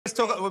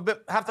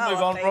Have to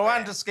move on.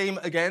 Rwanda scheme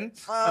again.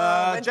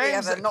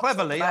 James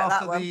cleverly,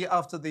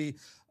 after the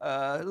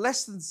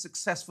less than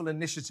successful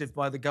initiative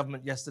by the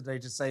government yesterday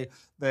to say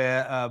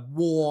their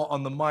war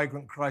on the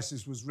migrant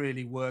crisis was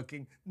really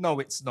working. No,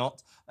 it's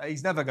not.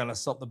 He's never going to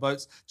stop the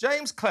boats.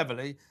 James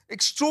cleverly,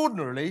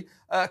 extraordinarily,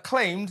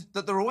 claimed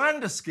that the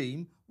Rwanda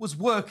scheme was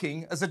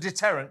working as a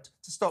deterrent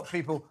to stop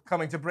people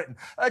coming to Britain.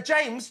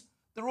 James,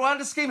 the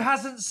Rwanda scheme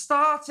hasn't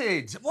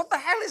started. What the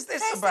hell is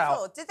this about? First of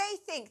all, do they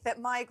think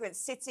that migrants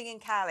sitting in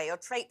Calais or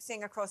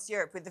traipsing across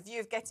Europe with the view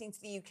of getting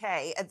to the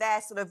UK are there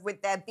sort of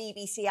with their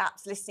BBC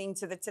apps listening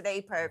to the Today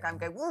programme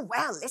going, oh,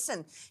 well,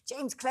 listen,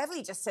 James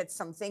cleverly just said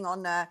something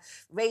on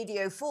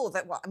Radio 4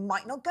 that, well, I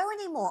might not go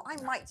anymore. I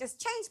might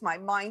just change my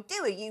mind,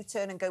 do a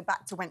U-turn and go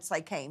back to whence I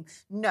came.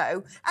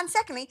 No. And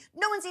secondly,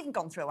 no one's even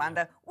gone through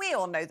Rwanda. We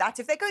all know that.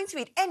 If they're going to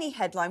read any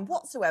headline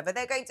whatsoever,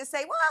 they're going to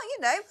say, well,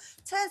 you know,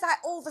 turns out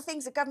all the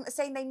things the government are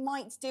saying they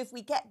might do if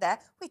we get there,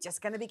 we're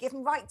just going to be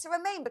given right to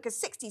remain because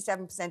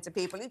 67% of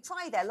people who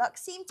try their luck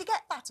seem to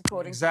get that,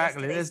 according to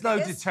Exactly. There's no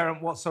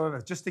deterrent whatsoever,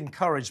 just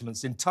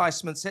encouragements,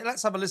 enticements.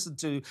 Let's have a listen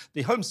to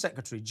the Home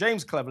Secretary,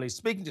 James Cleverly,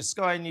 speaking to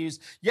Sky News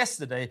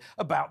yesterday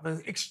about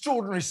the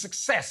extraordinary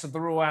success of the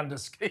Rwanda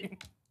scheme.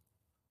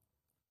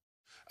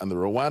 And the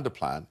Rwanda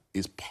plan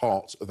is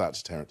part of that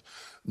deterrent.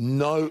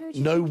 No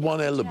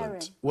one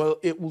element. Well,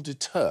 it will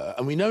deter,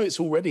 and we know it's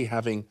already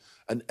having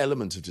an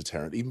element of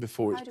deterrent even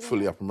before it's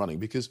fully up and running,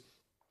 because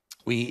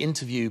we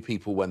interview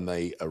people when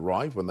they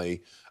arrive, when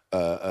they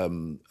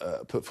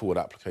put forward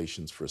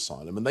applications for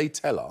asylum, and they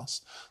tell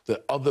us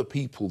that other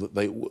people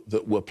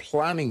that were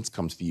planning to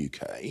come to the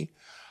UK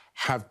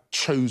have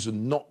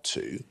chosen not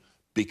to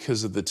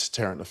because of the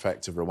deterrent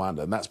effect of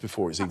Rwanda, and that's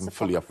before it's even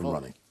fully up and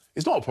running.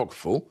 It's not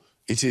apocryphal.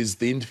 It is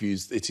the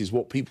interviews, it is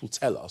what people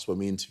tell us when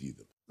we interview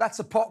them. That's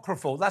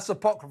apocryphal. That's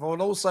apocryphal.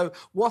 And also,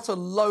 what a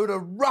load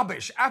of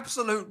rubbish.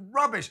 Absolute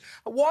rubbish.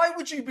 Why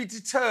would you be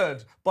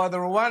deterred by the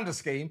Rwanda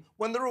scheme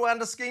when the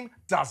Rwanda scheme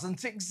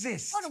doesn't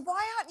exist? Hold on,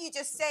 why aren't you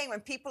just saying when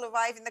people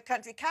arrive in the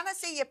country, can I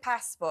see your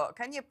passport?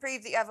 Can you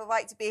prove that you have a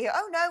right to be here?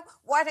 Oh, no,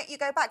 why don't you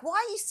go back?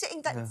 Why are you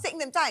sitting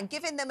them down,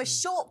 giving them a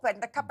shortbread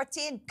and a cup of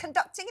tea and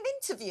conducting an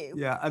interview?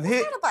 Yeah, and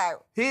what's that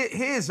about?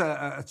 Here's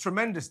a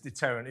tremendous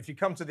deterrent. If you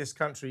come to this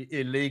country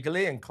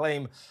illegally and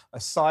claim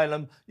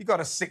asylum, you've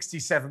got a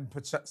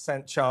 67%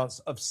 chance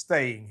of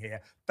staying here.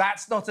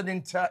 That's not an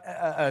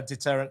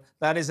deterrent.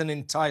 That is an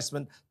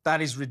enticement. That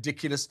is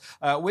ridiculous.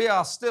 We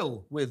are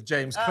still with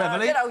James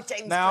Cleverly. Good old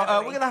James now,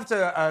 Cleverly. we're going to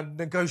have to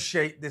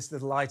negotiate this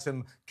little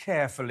item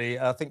carefully.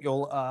 I think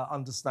you'll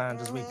understand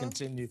as we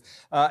continue.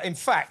 In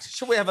fact,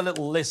 shall we have a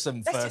little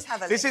listen first? Let's just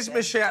have a this listen.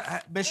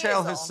 is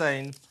Michelle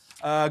Hussein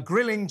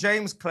grilling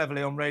James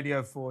Cleverly on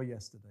Radio 4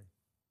 yesterday.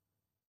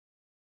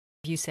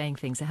 You saying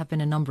things. There have been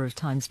a number of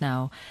times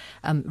now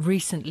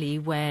recently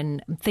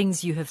when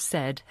things you have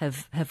said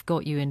have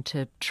got you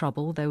into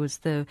trouble. There was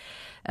the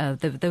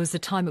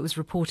time it was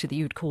reported that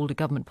you'd called a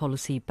government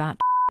policy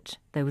bat.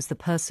 There was the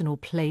person or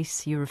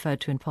place you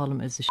referred to in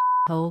Parliament as a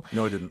hole.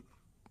 No, I didn't.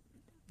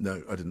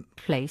 No, I didn't.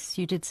 Place,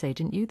 you did say,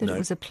 didn't you, that it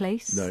was a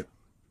place?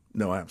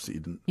 No, I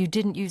absolutely didn't. You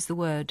didn't use the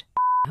word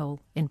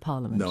hole in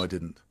Parliament? No, I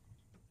didn't.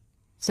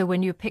 So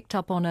when you picked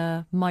up on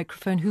a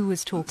microphone, who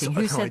was talking?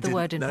 Who said the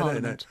word in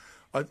Parliament?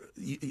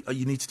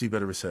 You need to do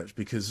better research,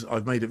 because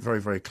I've made it very,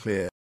 very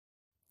clear.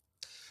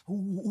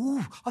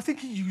 Ooh, I think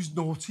he used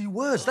naughty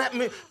words. That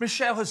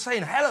Michelle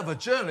Hussein, hell of a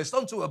journalist,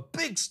 onto a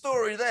big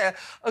story there.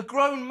 A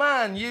grown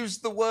man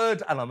used the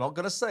word, and I'm not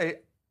going to say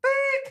it,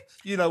 big.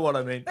 You know what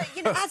I mean. But,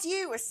 you know, as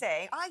you were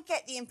saying, I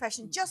get the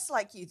impression, just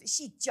like you, that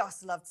she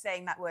just loved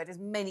saying that word as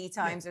many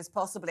times as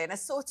possible in a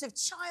sort of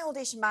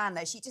childish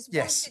manner. She just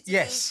wanted to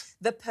be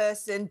the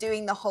person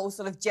doing the whole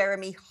sort of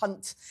Jeremy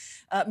Hunt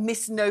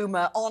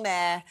misnomer on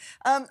air.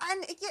 And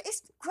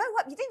it's grow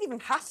up. You didn't even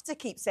have to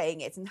keep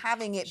saying it and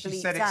having it bleeped out. She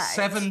said it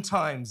 7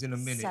 times in a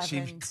minute.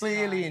 She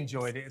clearly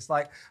enjoyed it. It's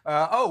like,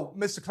 oh,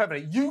 Mr.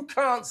 Cleverly, you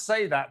can't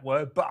say that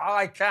word, but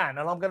I can.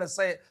 And I'm going to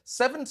say it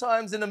 7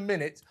 times in a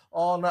minute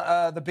on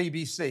the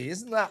BBC.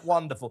 Isn't that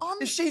wonderful?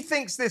 If she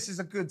thinks this is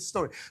a good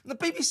story. And the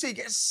BBC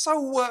gets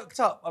so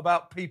worked up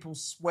about people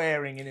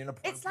swearing in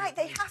inappropriate It's like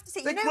they have to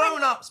say... They're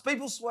grown-ups.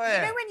 People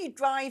swear. You know when you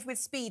drive with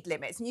speed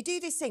limits and you do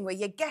this thing where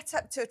you get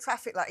up to a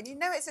traffic light and you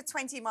know it's a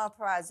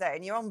 20-mile-per-hour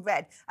zone, you're on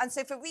red, and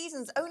so for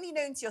reasons only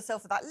known to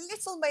yourself, for that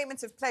little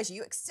moment of pleasure,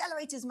 you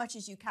accelerate as much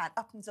as you can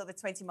up until the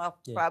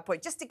 20-mile-per-hour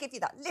point, just to give you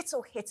that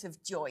little hit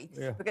of joy,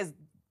 because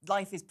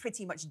life is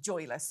pretty much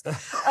joyless.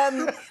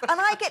 And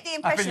I get the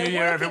impression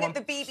that working at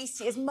the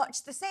BBC is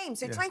much the same.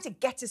 So trying to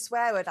get a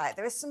swear word out,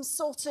 there is some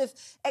sort of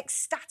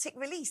ecstatic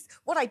release.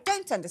 What I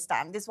don't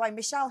understand is why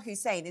Michelle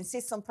Hussein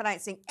insists on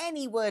pronouncing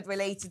any word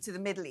related to the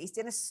Middle East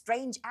in a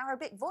strange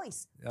Arabic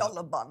voice.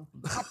 Taliban,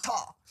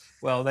 Qatar.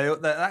 Well,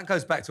 that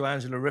goes back to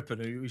Angela Rippon,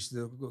 who used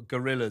to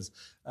guerrillas,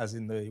 as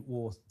in the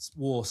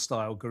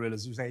war-style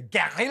guerrillas, who say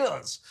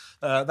guerrillas.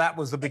 That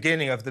was the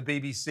beginning of the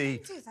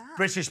BBC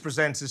British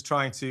presenters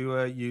trying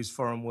to use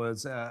foreign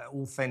words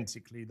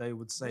authentically, they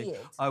would say.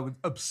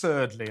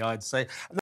 Absurdly, I'd say.